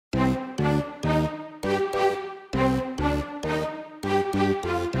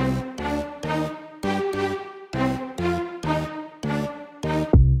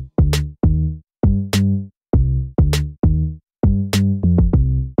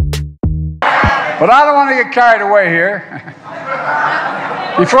But I don't want to get carried away here.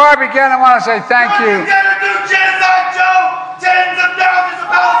 Before I begin, I want to say thank you. He's gonna do genocide, Joe! Tens of thousands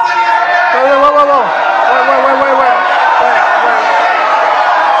of Palestinians! Whoa.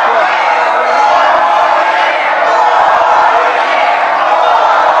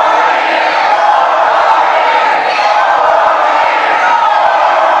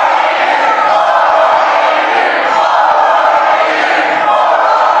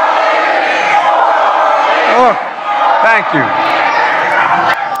 Look, thank you.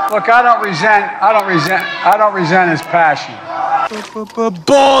 Look, I don't resent his passion.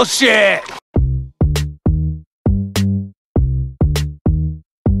 Bullshit!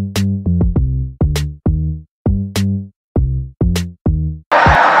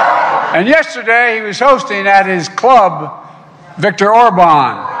 And yesterday he was hosting at his club Viktor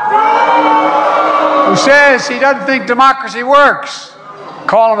Orban, who says he doesn't think democracy works.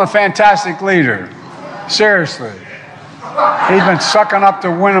 Call him a fantastic leader. Seriously. He's been sucking up to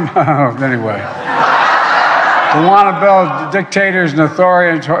win him. Anyway. To want to build dictators and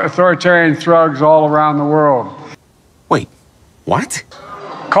authoritarian thugs all around the world. Wait, what?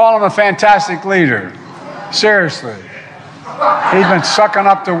 Call him a fantastic leader. Seriously. He's been sucking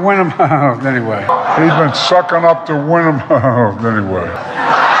up to win him. Anyway. He's been sucking up to win him. Anyway.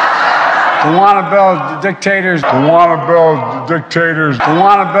 To want to build dictators, and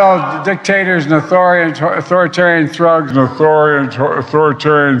authoritarian thugs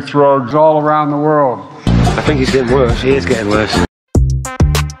all around the world. I think he's getting worse. He is getting worse.